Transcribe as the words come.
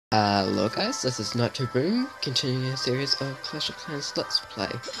Hello guys, this is Not Too Boom, continuing a series of Clash of Clans Let's Play.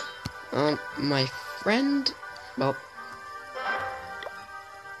 My friend, well,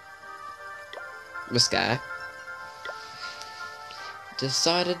 this guy,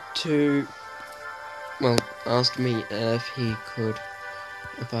 decided to, ask me if he could,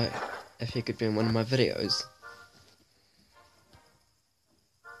 if he could be in one of my videos.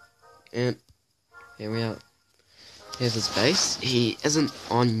 And here we are. Here's his base. He isn't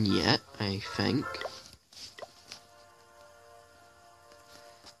on yet, I think.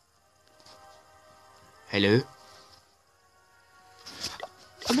 Hello?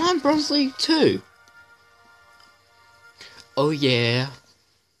 Am I in Bronze League too? Oh yeah.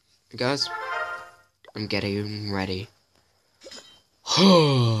 Guys, I'm getting ready.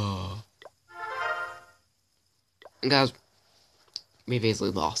 Guys, we've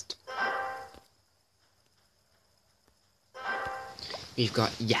easily lost. We've got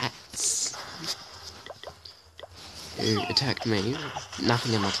Yats, who attacked me.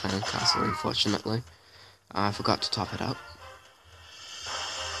 Nothing in my clan castle, unfortunately. I forgot to top it up.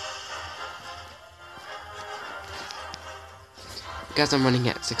 Guys, I'm running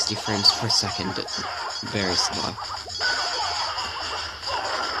at 60 frames per second. It's very slow.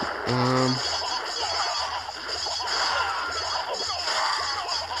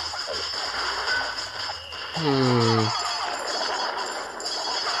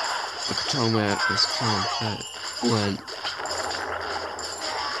 I could tell where this trumpet went.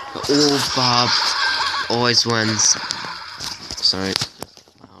 But all Bob always wins. Sorry, it's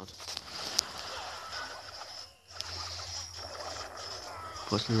loud.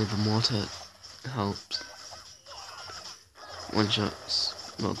 Fortunately, the mortar helps. One shots,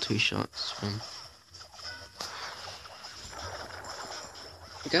 well, two shots from.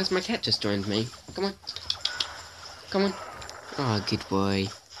 Guys, my cat just joined me. Come on. Come on. Oh, good boy.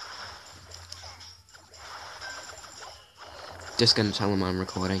 Just gonna tell him I'm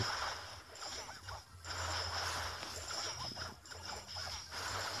recording.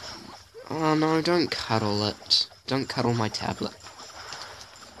 Oh no, don't cuddle it. Don't cuddle my tablet.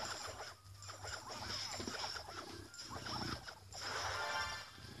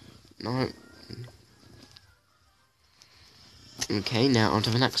 No. Okay, now on to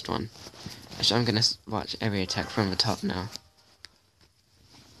the next one. Actually, I'm gonna watch every attack from the top now.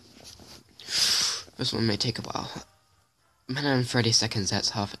 This one may take a while. A minute and 30 seconds, that's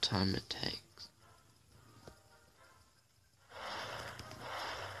half the time it takes.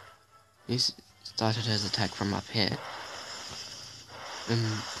 He started his attack from up here.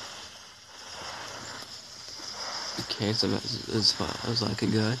 Okay, so that's as far as I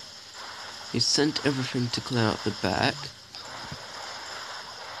could go. He sent everything to clear out the back.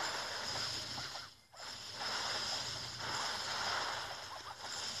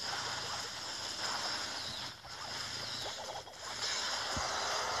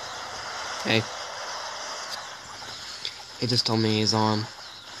 Okay. He just told me he's on.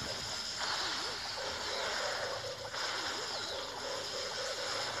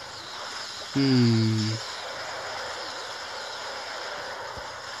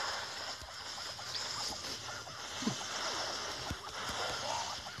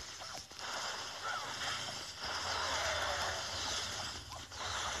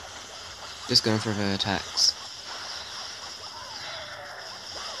 Just going for the attacks.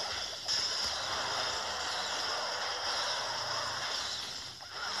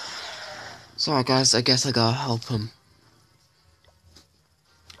 Sorry guys, I guess I gotta help him.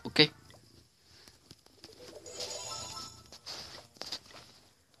 Okay.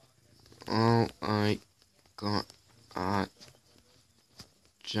 Oh, I got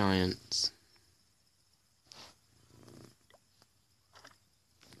giants.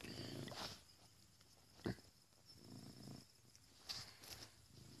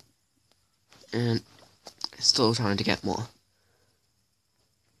 And still trying to get more.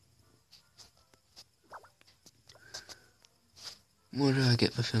 Where do I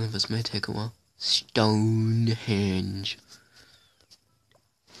get the feeling this may take a while? Stonehenge.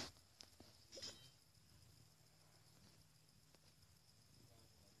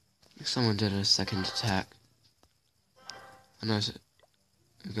 Someone did a second attack. And I was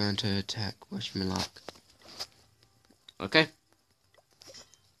going to attack. Wish me luck. Okay.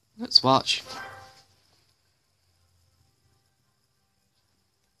 Let's watch.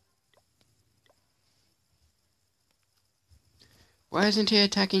 Why isn't he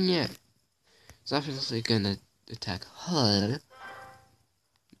attacking yet? He's obviously gonna attack her.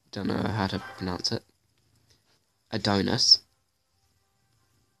 Don't know how to pronounce it. Adonis.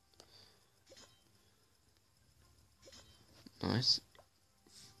 Nice.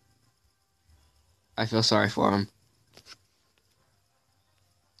 I feel sorry for him.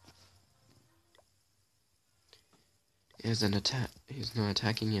 Here's an attack. He's not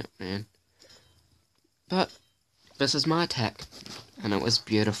attacking yet, man. But this is my attack, and it was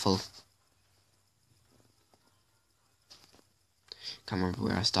beautiful. Can't remember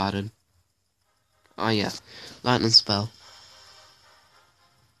where I started. Oh yeah, lightning spell.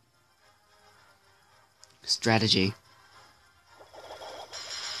 Strategy.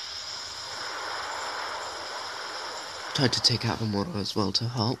 Tried to take out the mortar as well to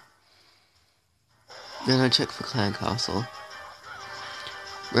help. Then I checked for Clan Castle.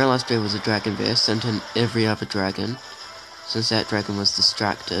 Realized there was a dragon there, sent in every other dragon, since that dragon was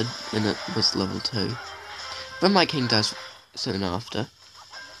distracted, and it was level 2. But my king dies soon after.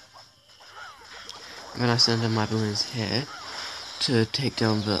 Then I send in my balloons here to take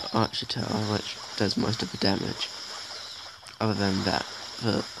down the archer tower, which does most of the damage. Other than that,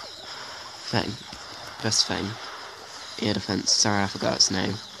 the Fang. Best Fang. Air defense, sorry I forgot its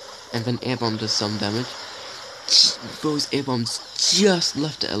name. And then air bomb does some damage. Those air bombs just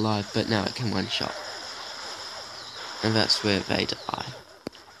left it alive, but now it can one-shot. And that's where they die.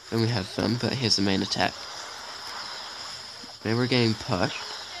 Then we have them, but here's the main attack. They were getting pushed.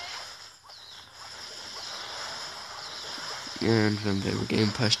 And then they were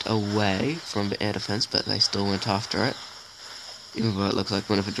getting pushed away from the air defense, but they still went after it. Even though it looks like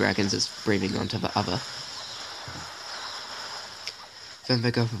one of the dragons is breathing onto the other. Then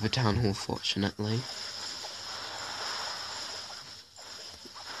they go for the town hall, fortunately.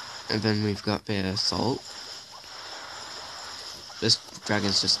 And then we've got their assault. This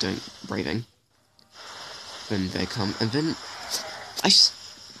dragon's just doing breathing. Then they come, and then I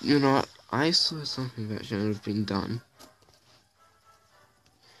saw something that shouldn't have been done.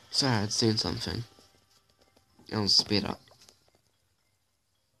 Sorry, I'd seen something. I'll speed up.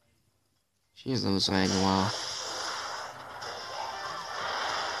 Jeez, that was waiting a while.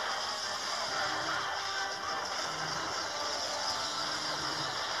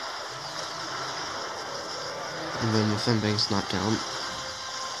 And then with them being snapped down.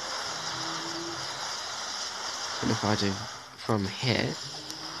 And if I do from here,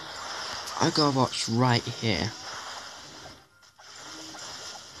 I gotta watch right here.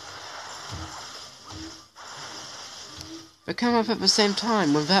 They come up at the same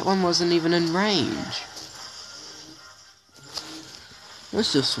time when that one wasn't even in range.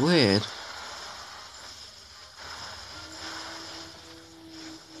 That's just weird.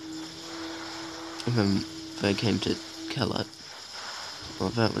 And then they came to kill it while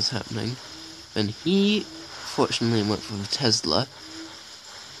that was happening. Then he fortunately went for the Tesla.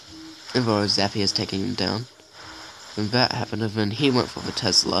 And though Zappy is taking him down. When that happened, and then he went for the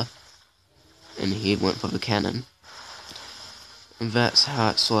Tesla. And he went for the cannon. And that's how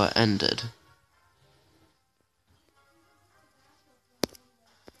it sort of ended.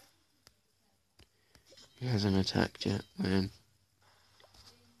 He hasn't attacked yet, man.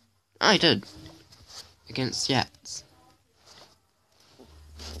 I did! Against Yats.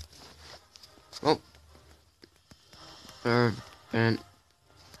 Oh. And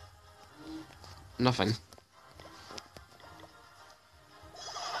nothing.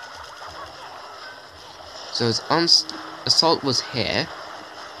 So his assault was here.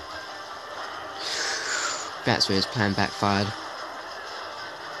 That's where his plan backfired.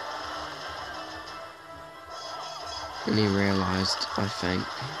 And he realised, I think.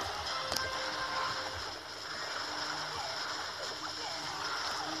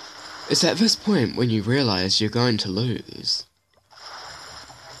 It's at this point when you realise you're going to lose.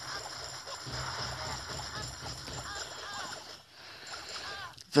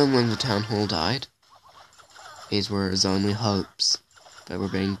 Then when the town hall died, these were his only hopes. They were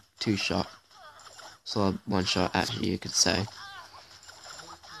being two-shot. So one-shot, actually, you could say.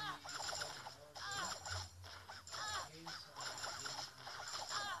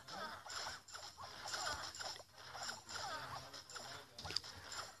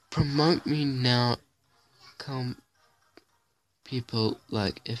 Promote me now. Come, people,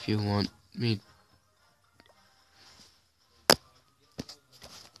 like, if you want me.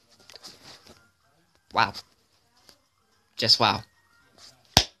 Wow. Just wow.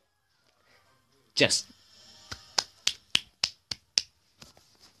 Just.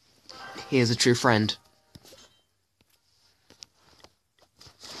 He is a true friend.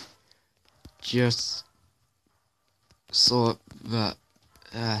 Just saw the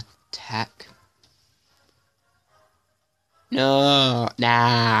attack. No,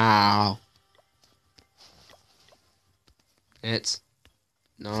 now. It's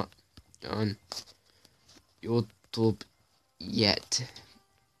not on YouTube yet,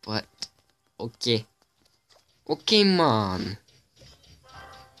 but Okay. Okay, man.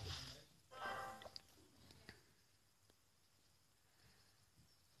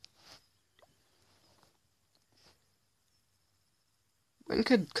 When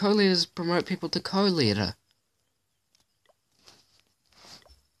could co-leaders promote people to co-leader?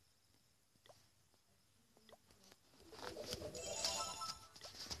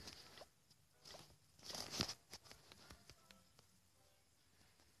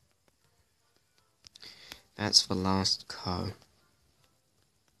 That's the last co.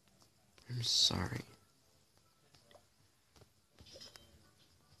 I'm sorry.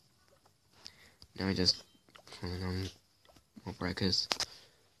 Now I just calling on more breakers.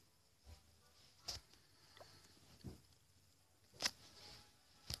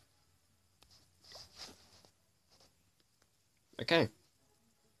 Okay.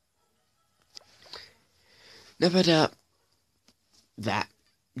 Never doubt that.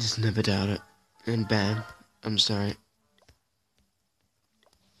 Just never doubt it. And bam. I'm sorry.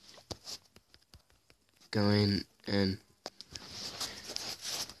 Going and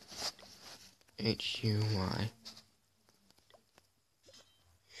HUY.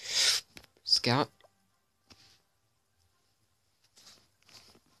 Scout.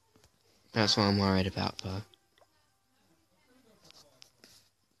 That's what I'm worried about, though.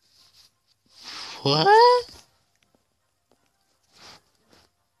 What?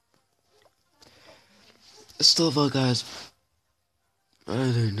 Still though, guys,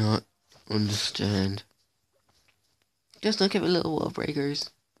 I do not understand. Just look at the little wall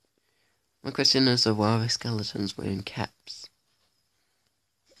breakers. My question is, why are the skeletons wearing caps?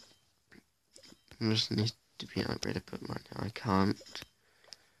 I just need to be upgraded, but right now I can't.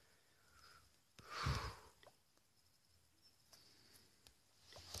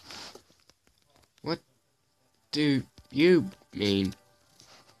 What do you mean?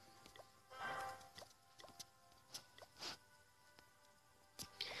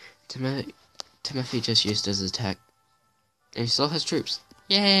 Timothy just used his attack, and he still has troops.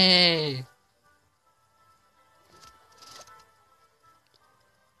 Yay!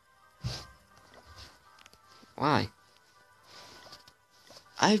 Why?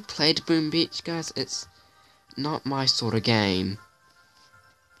 I've played Boom Beach, guys. It's not my sort of game.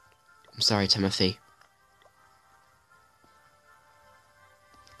 I'm sorry, Timothy.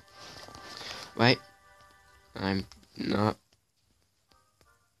 Wait. I'm not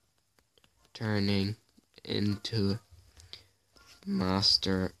turning into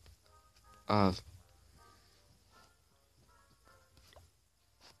master of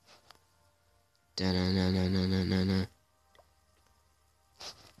da-na-na-na-na-na-na.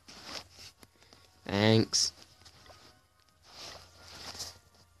 Thanks.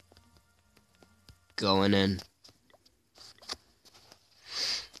 Going in.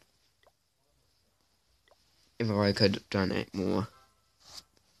 If I could donate more.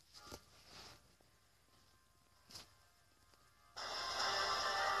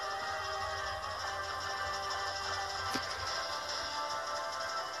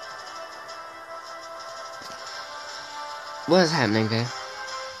 What is happening there?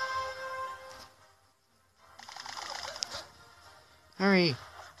 Hurry.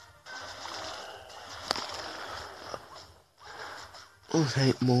 Oh,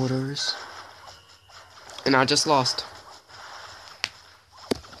 hate mortars. And I just lost.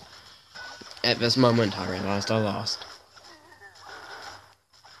 At this moment, I realized I lost.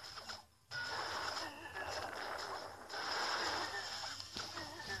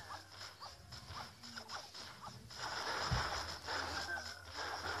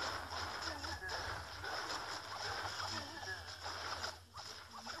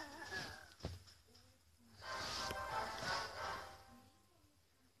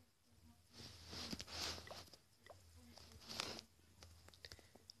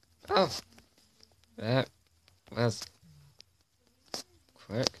 Oh, that was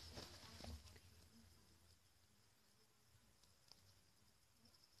quick.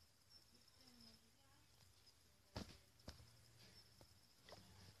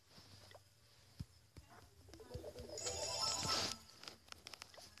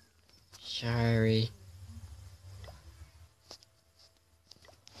 Sorry.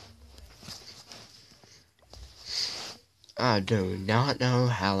 I do not know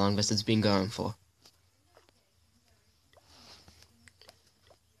how long this has been going for.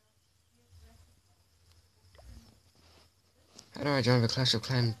 How do I join the Clash of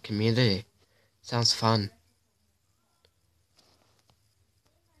Clans community? Sounds fun.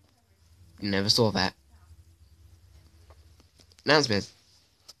 Never saw that. Announcement.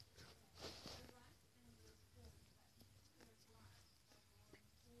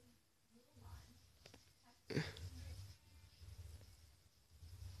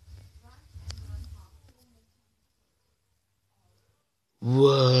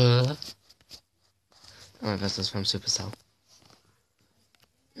 What? Oh, this is from Supercell.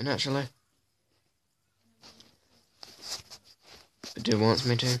 And actually, it do wants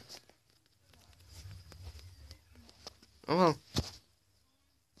me to. Oh well.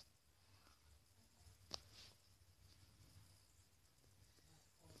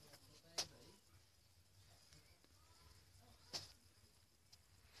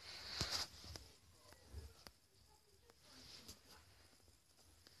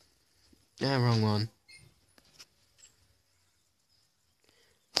 Yeah, wrong one.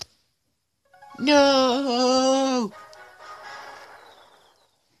 No!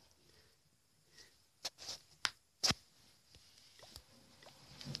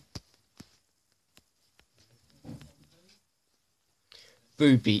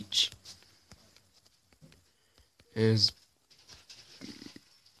 Boo Beach is...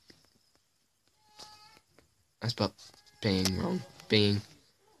 I spelled being wrong. Being...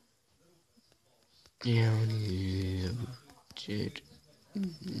 Yeah, dude.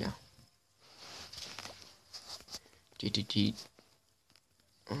 No. G.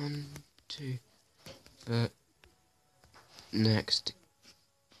 On to the next.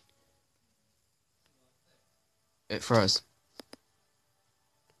 It froze.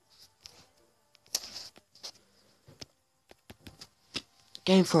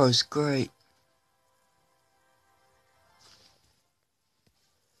 Game froze, great.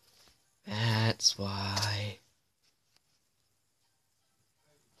 That's why.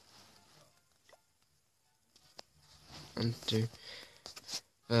 On to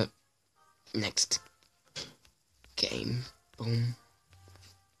the next game. Boom.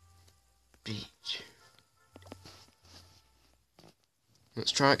 Beach.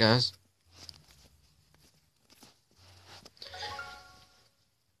 Let's try it, guys.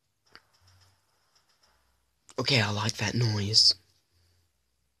 Okay, I like that noise.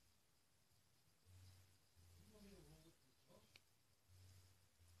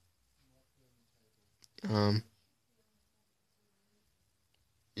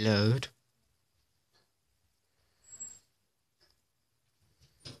 Load.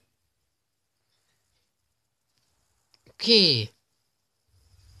 Okay.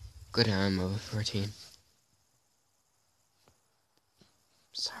 Good ammo 14.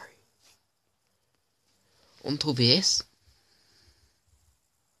 Sorry. On to this.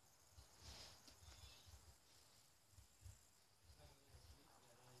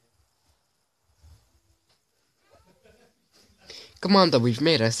 Commander, we've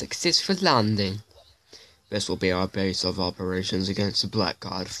made a successful landing. This will be our base of operations against the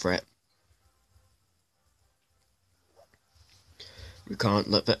Blackguard threat. We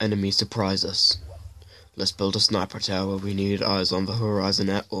can't let the enemy surprise us. Let's build a sniper tower. We need eyes on the horizon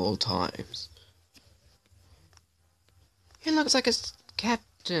at all times. He looks like a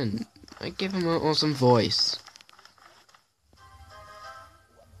captain. I give him an awesome voice.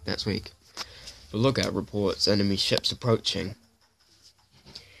 That's weak. The lookout reports enemy ships approaching.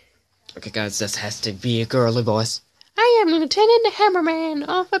 Okay guys, this has to be a girly voice. I am Lieutenant Hammerman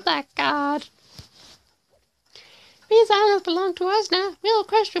of the Blackguard. These islands belong to us now. We'll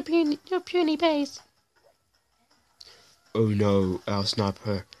crush your puny base. Oh no, our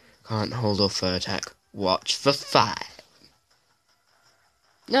sniper can't hold off the attack. Watch the fight.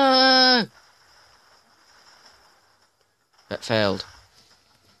 No! That failed.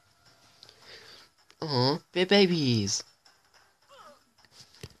 Aw, they're babies.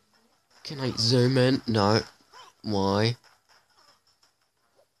 Can I zoom in? No. Why?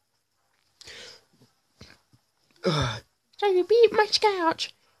 Ugh. So you beat my scout.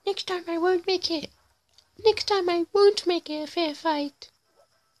 Next time I won't make it. Next time I won't make it a fair fight.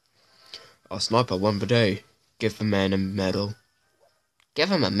 Our sniper won the day. Give the man a medal. Give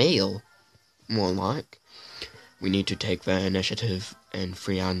him a meal? More like. We need to take the initiative and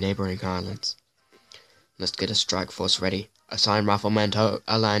free our neighboring islands. Let's get a strike force ready. Assign riflemen to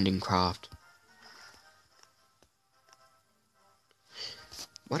a landing craft.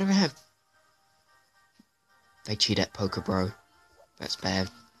 Why do I have... They cheat at poker, bro. That's bad.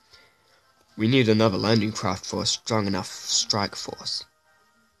 We need another landing craft for a strong enough strike force.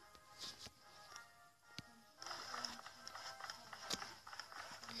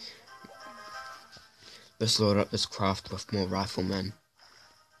 Let's load up this craft with more riflemen.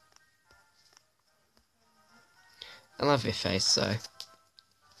 I love your face, though.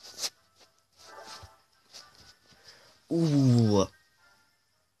 Ooh.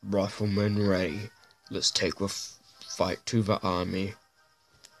 Riflemen ready. Let's take the fight to the army.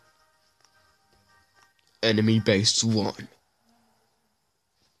 Enemy base 1.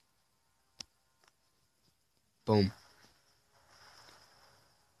 Boom.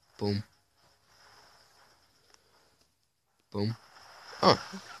 Boom. Boom. Oh.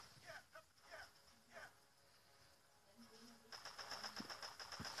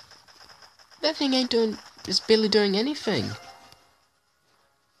 That thing ain't doing... It's barely doing anything.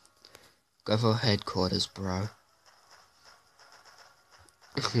 Go for headquarters, bro.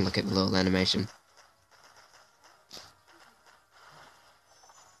 Look at the little animation.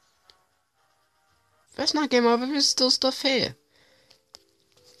 That's not game over, there's still stuff here.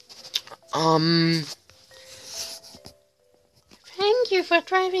 Thank you for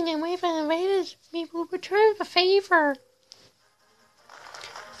driving away from the raiders. We will return the favor.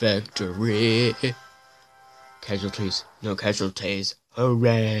 Victory! Casualties. No casualties.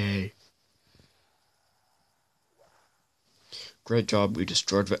 Hooray! Great job, we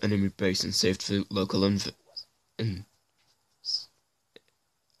destroyed the enemy base and saved the local I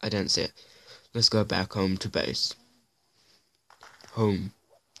didn't see it. Let's go back home to base. Home.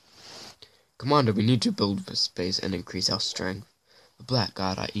 Commander, we need to build this base and increase our strength. The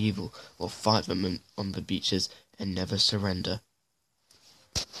Blackguard are evil. We'll fight them on the beaches and never surrender.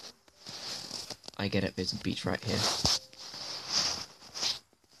 I get it, there's a beach right here.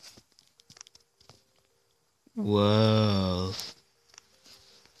 Whoa.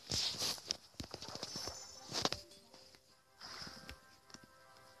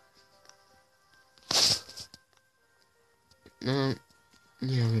 No.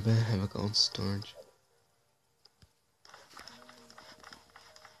 Yeah, we better have a gold storage.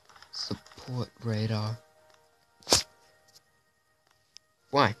 Support radar.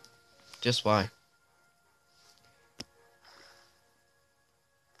 Why? Just why?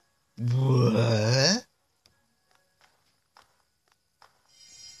 What?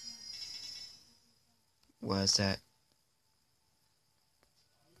 Where's that?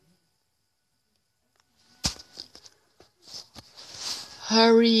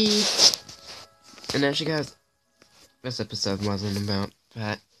 Hurry! And actually, guys, this episode wasn't about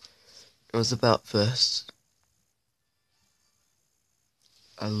that. It was about this.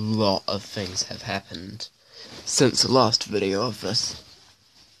 A lot of things have happened since the last video of this.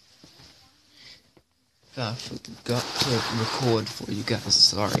 I forgot to record for you guys,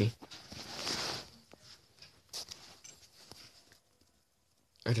 sorry.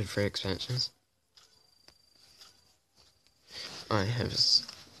 I did 3 expansions. I have this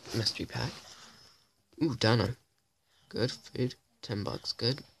mystery pack. Ooh, Dano. Good. Food. $10.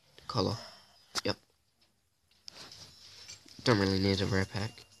 Good. Color. Yep. Don't really need a rare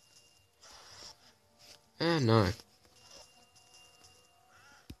pack. No.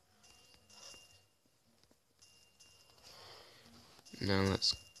 Now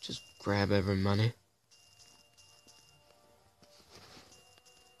let's just grab every money.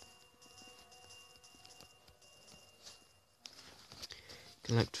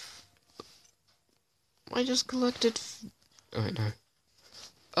 Collect. I just collected. Oh wait, no.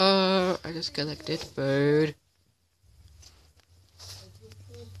 I just collected food.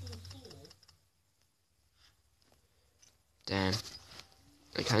 Damn.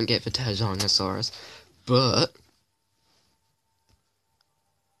 I can't get the Tajongosaurus, but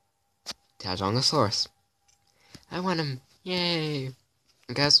Tajongosaurus. I want him. Yay.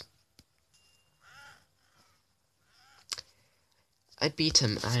 And guys, I beat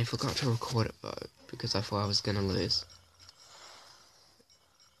him. I forgot to record it though, because I thought I was gonna lose.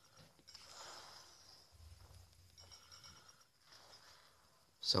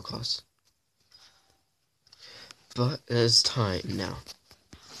 So close. But it is time now.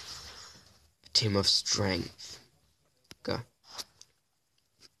 Team of strength. Go.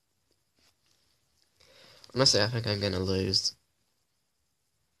 Honestly, I think I'm gonna lose.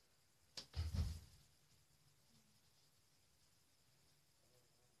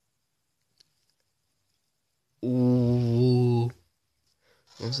 Ooh.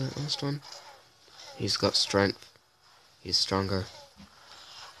 What was that last one? He's got strength. He's stronger.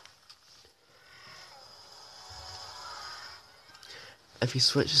 If he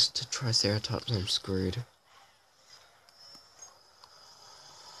switches to Triceratops, I'm screwed.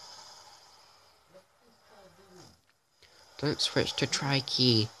 Don't switch to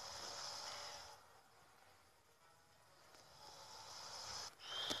Trikey.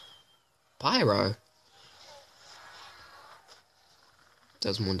 Pyro.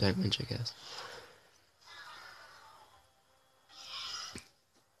 Does more damage, I guess.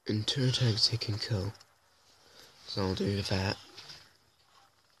 In 2 attacks he can kill. So I'll do that.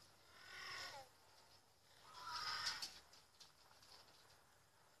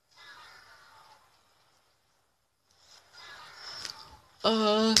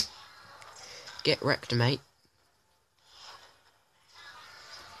 Get wrecked, mate.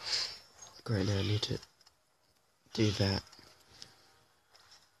 Great, now I need to do that.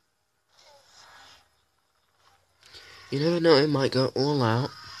 You never know, it might go all out.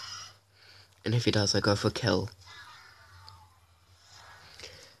 And if he does, I go for kill.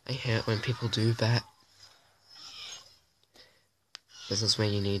 I hate when people do that. This is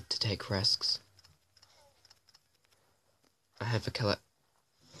when you need to take risks. I have a kill it.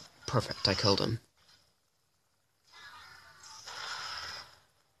 Perfect, I killed him.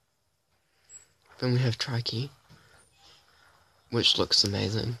 Then we have Trikey, which looks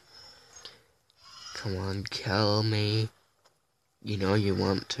amazing. Come on, kill me. You know you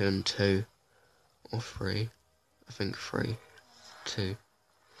want to in 2 or 3. I think 3, 2.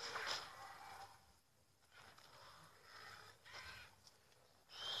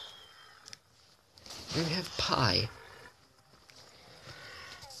 And we have Pie.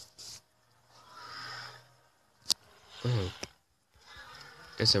 Oh.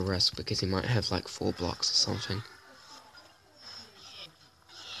 It's a risk because he might have like 4 blocks or something.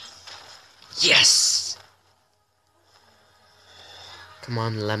 Yes! Come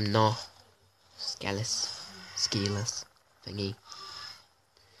on, Lemno. Skeeless thingy.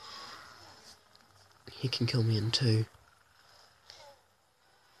 He can kill me in 2.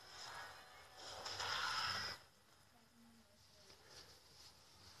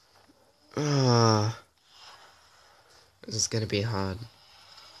 This is gonna be hard.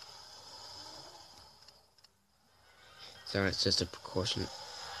 Sorry, it's just a precaution.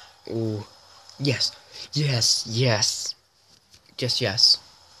 Ooh. Yes! Yes! Yes! Just yes.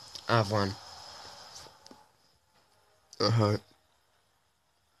 I've won.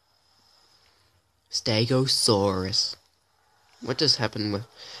 Stegosaurus. What just happened with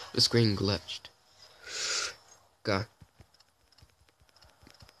the screen glitched? Go.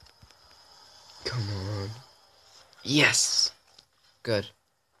 Come on. Yes! Good.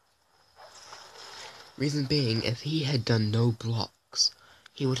 Reason being, if he had done no blocks,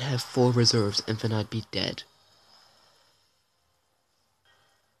 he would have 4 reserves and then I'd be dead.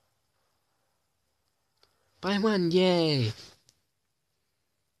 But I won, yay!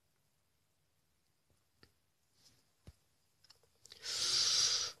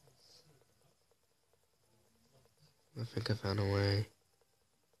 I think I found a way.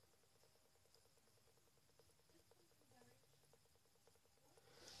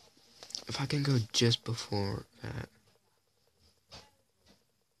 If I can go just before that.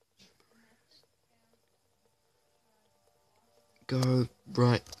 Go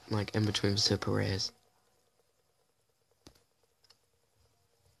right, like in between the super rares.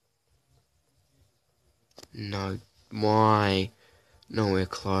 No. Why? Nowhere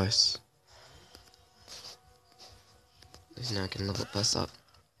close. At least now I can level this up.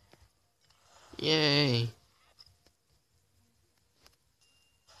 Yay!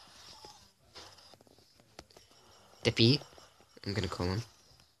 Dippy, I'm gonna call him.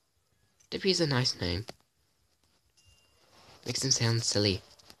 Dippy's a nice name. Makes him sound silly.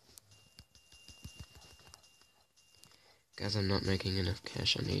 Guys, I'm not making enough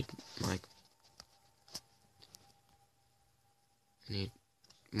cash. I need, like... I need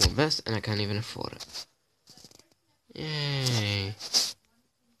more of this, and I can't even afford it. Yay!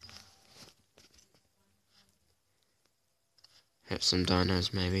 Have some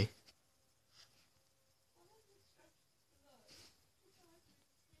dinos, maybe.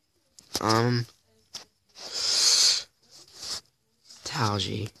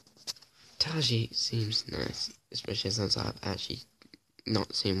 Taoji. Taoji seems nice, especially since I've actually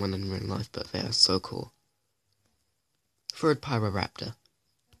not seen one in real life, but they are so cool. For a Pyroraptor.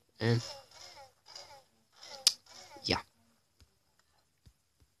 And yeah.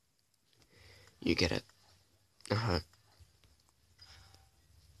 You get it. And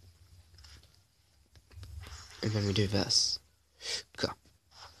then we do this. Go.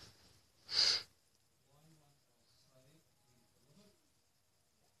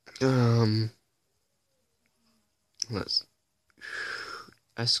 Let's...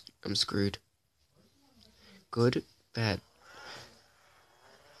 I'm screwed. Good, bad.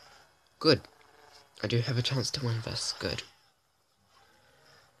 Good. I do have a chance to win this. Good.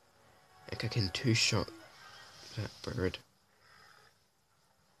 Like I can 2-shot that bird.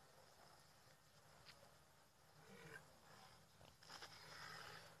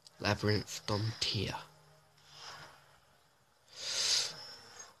 Labyrinth Domtia.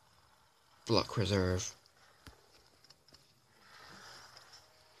 Block reserve.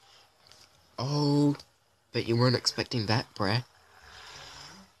 Oh, but you weren't expecting that, bruh.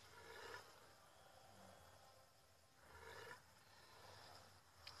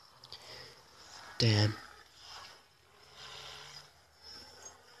 Damn.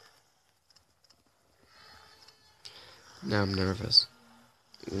 Now I'm nervous.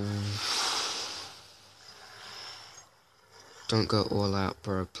 Don't go all out,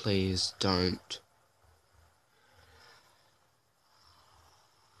 bro. Please don't.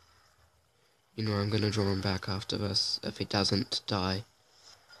 You know I'm gonna draw him back after this if he doesn't die.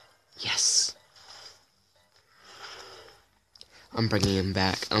 Yes! I'm bringing him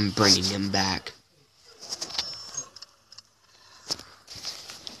back. I'm bringing him back.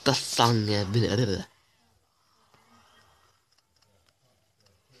 The thing. Blah, blah, blah.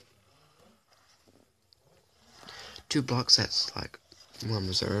 2 blocks, that's like 1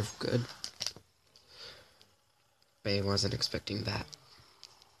 reserve. Good. But I wasn't expecting that.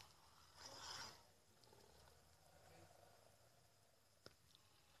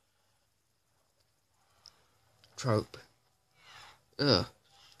 Trope. Ugh.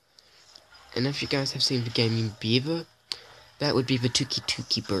 And if you guys have seen the Gaming Beaver, that would be the Tuki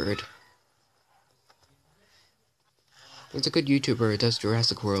Tuki bird. It's a good YouTuber, it does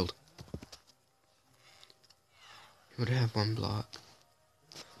Jurassic World. He would have 1 block.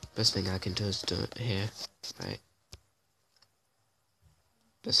 Best thing I can do is do it here. Right.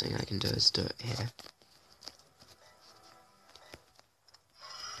 Best thing I can do is do it here.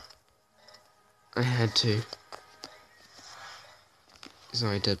 I had to. So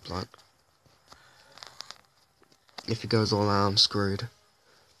I did block. If he goes all out, I'm screwed.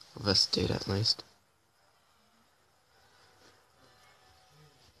 Well, this dude at least.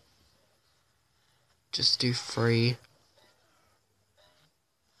 Just do 3.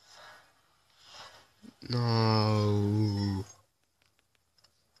 No.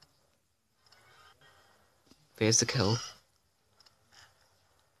 There's the kill.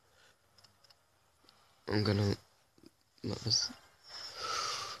 I'm gonna let this.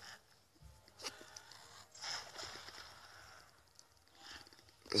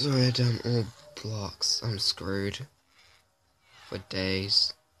 Sorry, I done all blocks. I'm screwed. For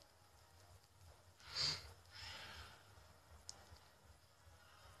days.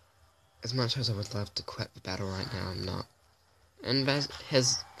 As much as I would love to quit the battle right now, I'm not. And there's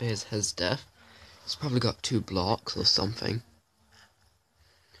his death. He's probably got 2 blocks or something.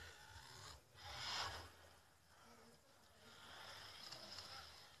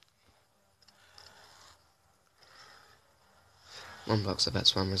 One block, so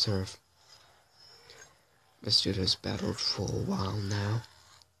that's 1 reserve. This dude has battled for a while now.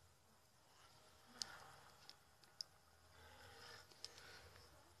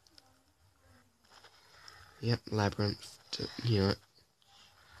 Yep, Labyrinth, knew it.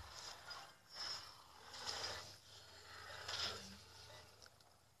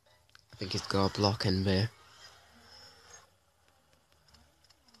 I think he's got a block in there.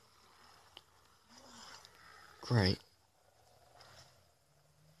 Great.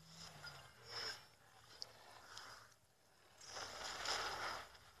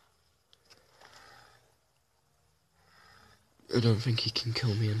 I don't think he can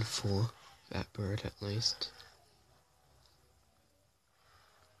kill me in 4. That bird, at least.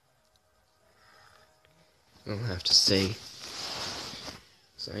 I'll have to see.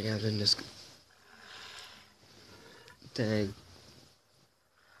 Sorry guys, I'm just... Dang.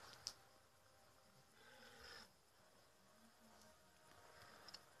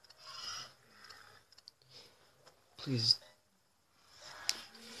 Please.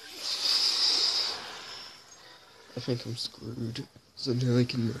 I think I'm screwed. So now I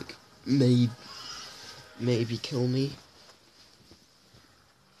can, like, maybe kill me.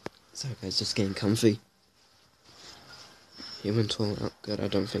 Sorry guys, just getting comfy. He went all out. Good, I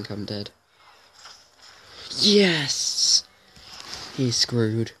don't think I'm dead. Yes! He's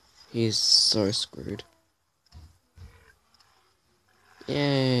screwed. He's so screwed.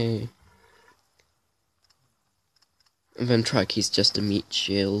 Yay! And then Triky's just a meat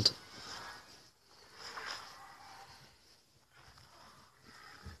shield.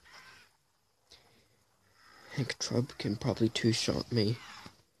 Hank Trub can probably 2-shot me.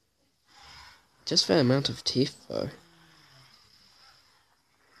 Just for the amount of teeth, though.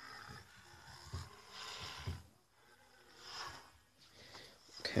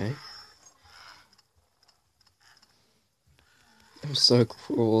 Okay. I'm so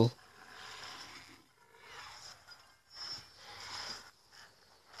cruel.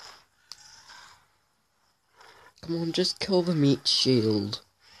 Come on, just kill the meat shield.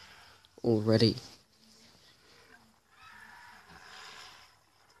 Already.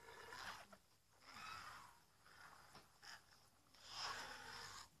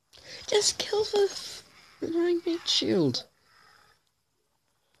 Just kill the annoying meat shield.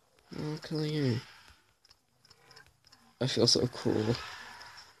 I'll kill you. I feel so cruel.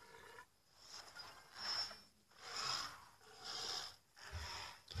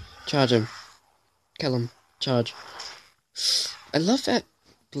 Charge him. Kill him. Charge. I love that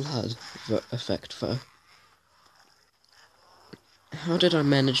blood effect, though. How did I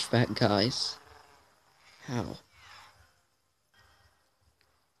manage that, guys? How?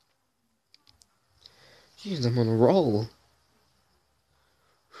 Jeez, I'm on a roll.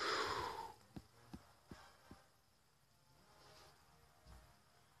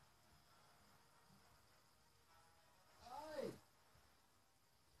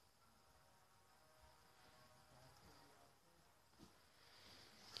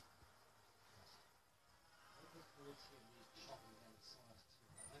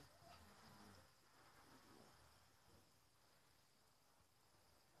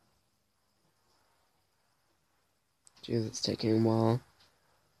 Jeez, it's taking a while.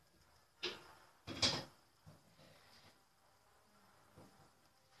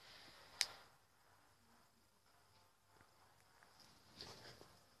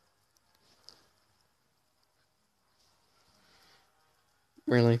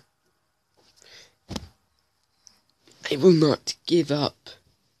 Really? I will not give up.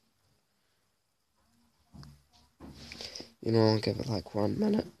 You know, I'll give it like 1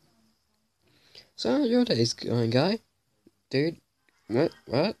 minute. So, how's your day's going, guy? Dude? What?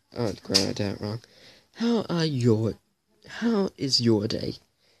 Oh, great, I did it wrong. How is your day?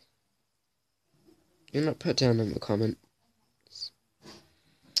 Do not put down in the comments.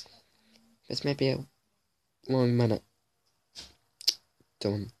 This may be a long minute.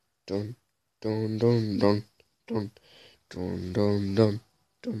 Dun, dun, dun, dun, dun, dun, dun, dun, dun,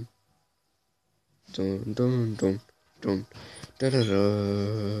 dun, dun, dun, dun, dun, da da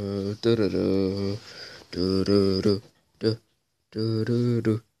da da da da da da da da da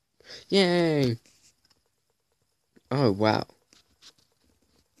da. Yay! Oh wow!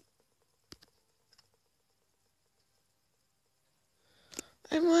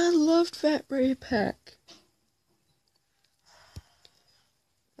 I loved that repack.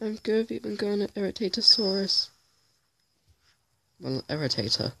 I'm good. Even going to Irritatosaurus. Well,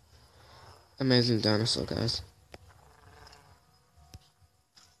 Irritator. Amazing dinosaur, guys.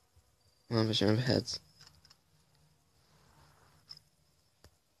 One of your heads.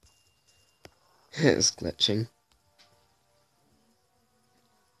 It's glitching.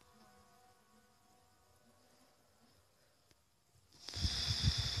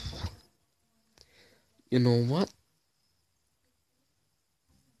 You know what?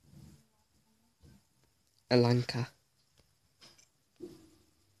 Elanka.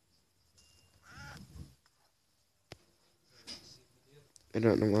 I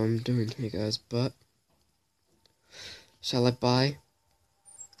don't know what I'm doing here, guys, but shall I buy?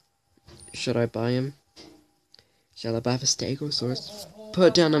 Should I buy him? Shall I buy the Stegosaurus? Put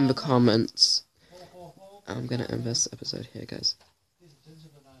it down in the comments. I'm gonna end this episode here, guys.